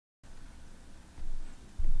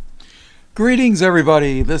Greetings,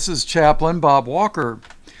 everybody. This is Chaplain Bob Walker.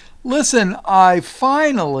 Listen, I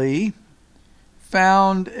finally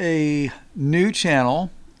found a new channel.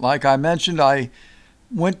 Like I mentioned, I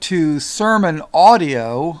went to Sermon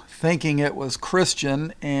Audio thinking it was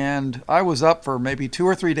Christian, and I was up for maybe 2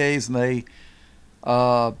 or 3 days, and they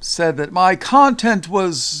said that my content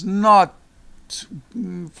was not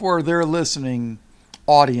for their listening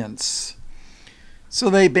audience. So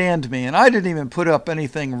they banned me, and I didn't even put up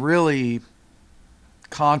anything really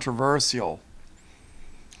controversial.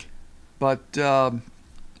 But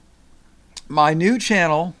my new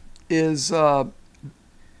channel is BitChute,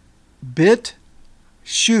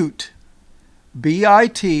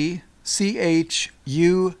 BitChute,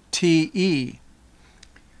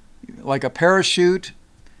 like a parachute,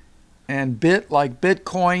 and bit like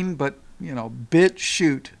Bitcoin, but you know,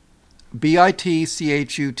 BitChute,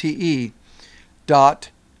 BitChute.com,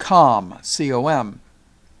 .com.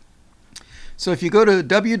 So if you go to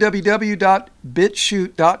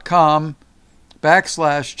www.bitchute.com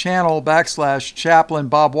 /channel /Chaplain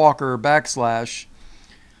Bob Walker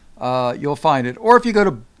 / you'll find it. Or if you go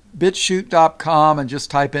to bitchute.com and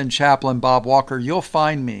just type in Chaplain Bob Walker, you'll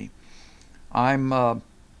find me.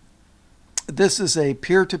 This is a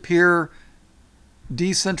peer-to-peer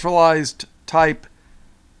decentralized type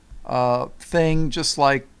thing, just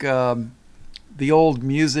like the old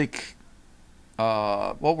music,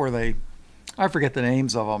 what were they? I forget the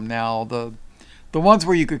names of them now. The ones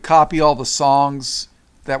where you could copy all the songs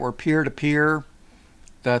that were peer-to-peer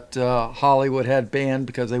that Hollywood had banned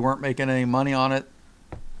because they weren't making any money on it.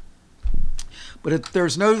 But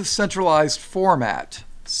there's no centralized format.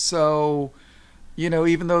 So, you know,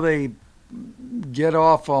 even though they get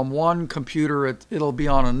off on one computer, it'll be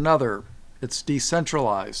on another. It's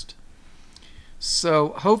decentralized. So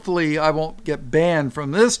hopefully I won't get banned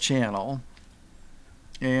from this channel.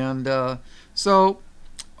 And so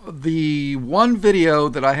the one video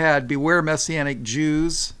that I had, Beware Messianic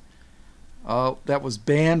Jews, that was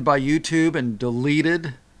banned by YouTube and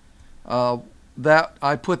deleted, that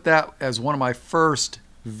I put that as one of my first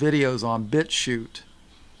videos on BitChute.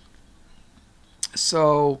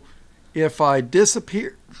 So if I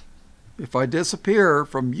disappear from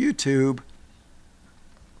YouTube,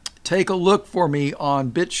 take a look for me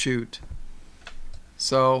on BitChute.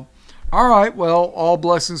 So, all right, well, all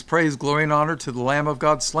blessings, praise, glory, and honor to the Lamb of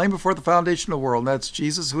God slain before the foundation of the world, and that's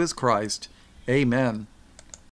Jesus who is Christ. Amen.